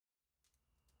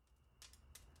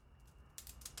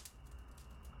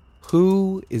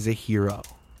Who is a hero?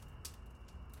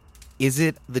 Is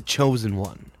it the chosen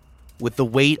one, with the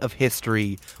weight of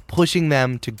history pushing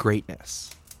them to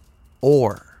greatness?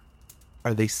 Or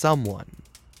are they someone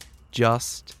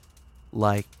just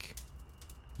like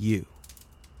you?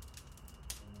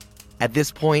 At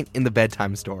this point in the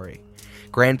bedtime story,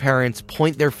 grandparents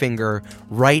point their finger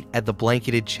right at the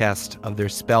blanketed chest of their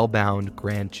spellbound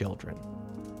grandchildren.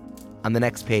 On the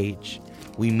next page,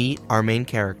 we meet our main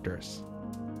characters.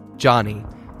 Johnny,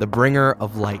 the bringer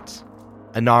of light.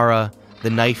 Inara,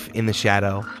 the knife in the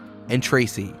shadow. And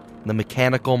Tracy, the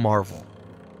mechanical marvel.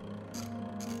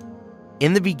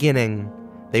 In the beginning,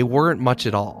 they weren't much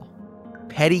at all.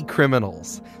 Petty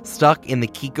criminals stuck in the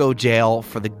Kiko jail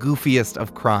for the goofiest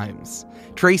of crimes.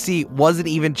 Tracy wasn't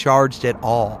even charged at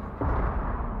all.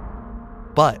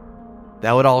 But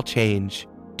that would all change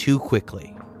too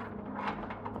quickly.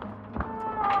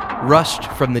 Rushed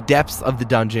from the depths of the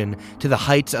dungeon to the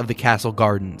heights of the castle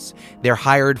gardens, they're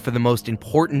hired for the most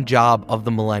important job of the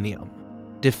millennium,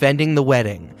 defending the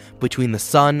wedding between the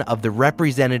son of the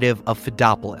representative of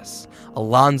Fidopolis,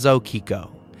 Alonzo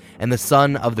Kiko, and the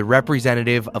son of the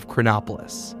representative of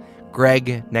Chronopolis,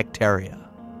 Greg Nectaria.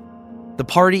 The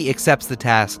party accepts the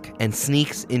task and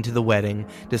sneaks into the wedding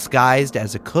disguised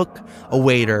as a cook, a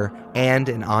waiter, and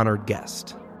an honored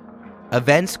guest.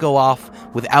 Events go off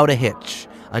without a hitch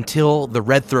until the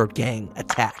Red Throat Gang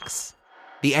attacks.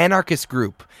 The anarchist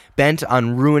group, bent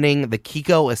on ruining the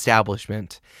Kiko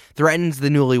establishment, threatens the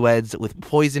newlyweds with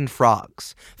poisoned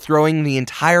frogs, throwing the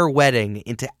entire wedding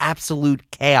into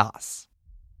absolute chaos.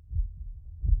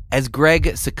 As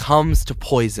Greg succumbs to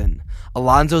poison,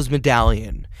 Alonzo's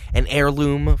medallion, an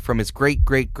heirloom from his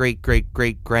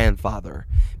great-great-great-great-great-grandfather,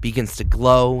 begins to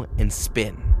glow and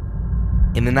spin.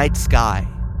 In the night sky,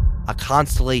 a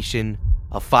constellation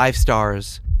of 5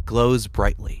 stars glows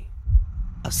brightly.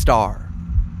 A star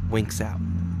winks out.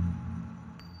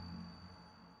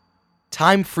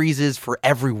 Time freezes for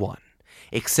everyone,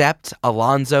 except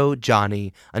Alonzo,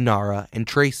 Johnny, Inara, and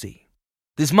Tracy.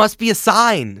 "This must be a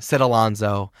sign," said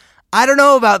Alonzo. "I don't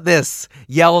know about this,"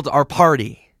 yelled our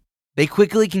party. They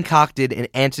quickly concocted an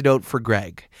antidote for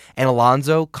Greg, and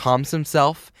Alonzo calms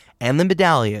himself and the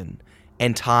medallion,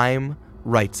 and time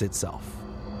rights itself.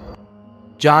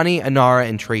 Johnny, Inara,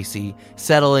 and Tracy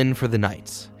settle in for the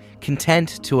night,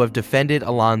 content to have defended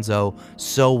Alonzo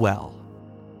so well.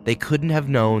 They couldn't have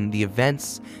known the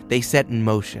events they set in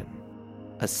motion,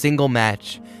 a single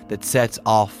match that sets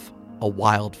off a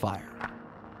wildfire.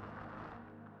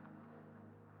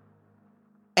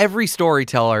 Every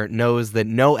storyteller knows that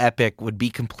no epic would be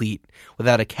complete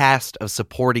without a cast of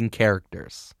supporting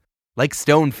characters. Like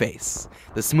Stoneface,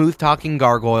 the smooth-talking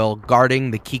gargoyle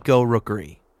guarding the Kiko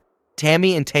rookery.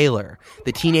 Tammy and Taylor,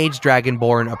 the teenage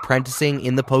dragonborn apprenticing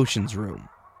in the potions room.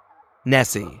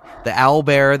 Nessie, the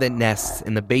owlbear that nests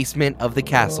in the basement of the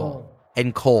castle.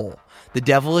 And Cole, the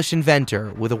devilish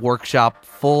inventor with a workshop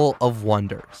full of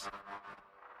wonders.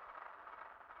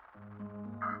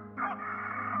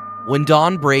 When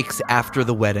dawn breaks after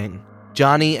the wedding,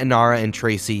 Johnny, Inara, and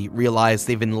Tracy realize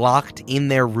they've been locked in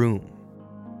their room.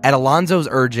 At Alonzo's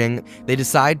urging, they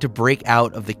decide to break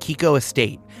out of the Kiko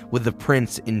estate with the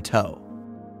prince in tow.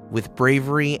 With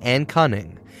bravery and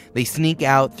cunning, they sneak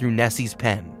out through Nessie's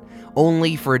pen,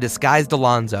 only for a disguised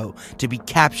Alonzo to be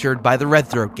captured by the Red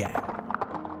Throat Gang.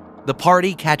 The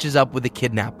party catches up with the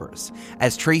kidnappers.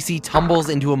 As Tracy tumbles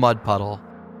into a mud puddle,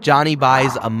 Johnny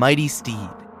buys a mighty steed,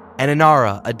 and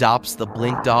Inara adopts the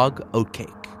blink dog,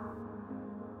 Oatcake.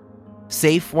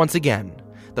 Safe once again,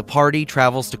 the party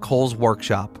travels to Cole's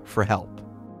workshop for help.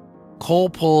 Cole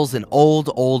pulls an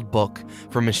old book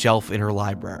from a shelf in her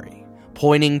library,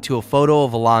 pointing to a photo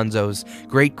of Alonzo's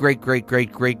greatest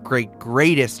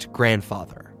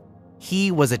grandfather. He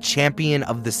was a champion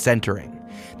of the centering,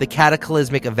 the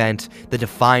cataclysmic event that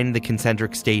defined the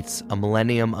concentric states a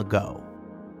millennium ago.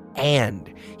 And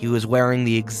he was wearing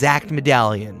the exact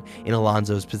medallion in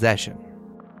Alonzo's possession.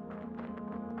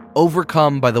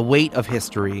 Overcome by the weight of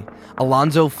history,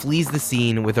 Alonzo flees the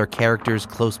scene with our characters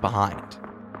close behind.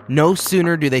 No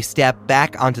sooner do they step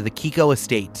back onto the Kiko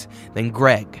estate than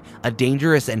Greg, a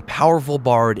dangerous and powerful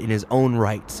bard in his own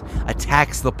right,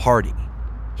 attacks the party.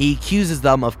 He accuses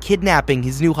them of kidnapping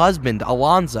his new husband,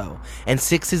 Alonzo, and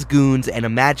sicks his goons and a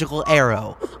magical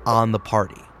arrow on the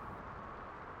party.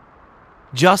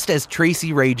 Just as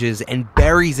Tracy rages and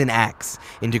buries an axe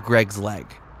into Greg's leg,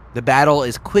 the battle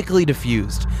is quickly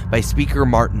diffused by Speaker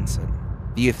Martinson,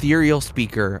 the ethereal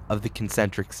speaker of the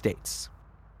concentric states.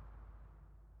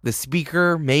 The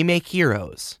speaker may make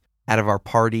heroes out of our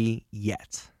party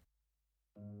yet.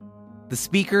 The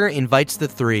speaker invites the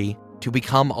three to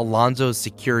become Alonzo's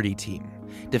security team,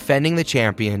 defending the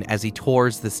champion as he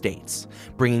tours the states,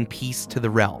 bringing peace to the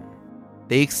realm.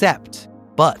 They accept,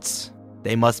 but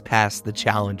they must pass the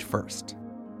challenge first.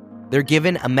 They're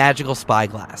given a magical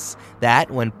spyglass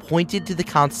that, when pointed to the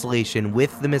constellation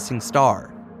with the missing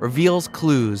star, reveals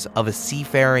clues of a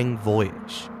seafaring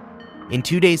voyage. In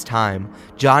 2 days' time,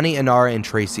 Johnny, Inara, and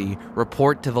Tracy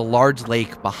report to the large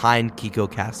lake behind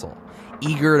Kiko Castle,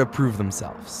 eager to prove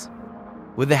themselves.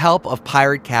 With the help of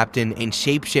pirate captain and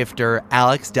shapeshifter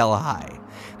Alex Delahai,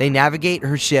 they navigate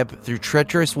her ship through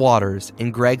treacherous waters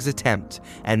in Greg's attempt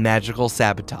at magical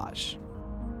sabotage.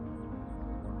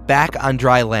 Back on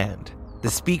dry land, the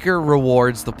speaker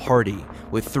rewards the party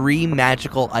with 3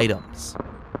 magical items: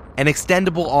 an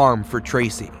extendable arm for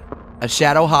Tracy, a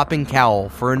shadow-hopping cowl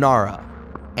for Inara,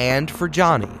 and for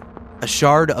Johnny, a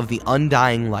shard of the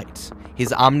Undying Light,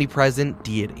 his omnipresent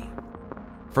deity.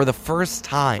 For the first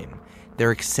time,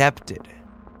 they're accepted,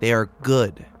 they are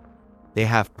good, they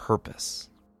have purpose.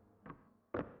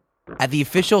 At the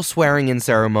official swearing-in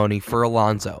ceremony for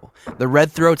Alonzo, the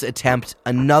Redthroats attempt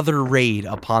another raid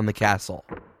upon the castle.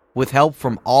 With help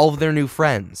from all of their new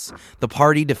friends, the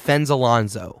party defends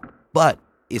Alonzo, but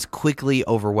is quickly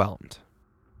overwhelmed.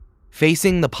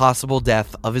 Facing the possible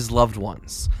death of his loved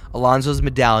ones, Alonzo's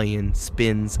medallion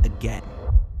spins again.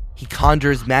 He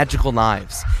conjures magical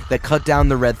knives that cut down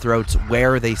the Redthroats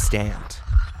where they stand.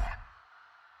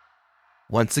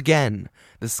 Once again,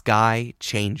 the sky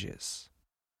changes.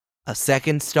 A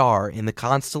second star in the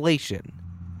constellation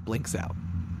blinks out.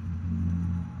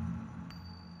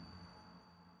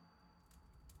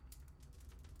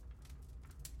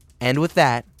 And with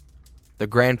that, the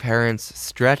grandparents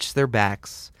stretch their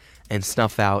backs and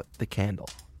snuff out the candle.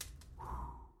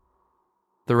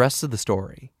 The rest of the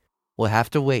story will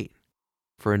have to wait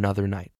for another night.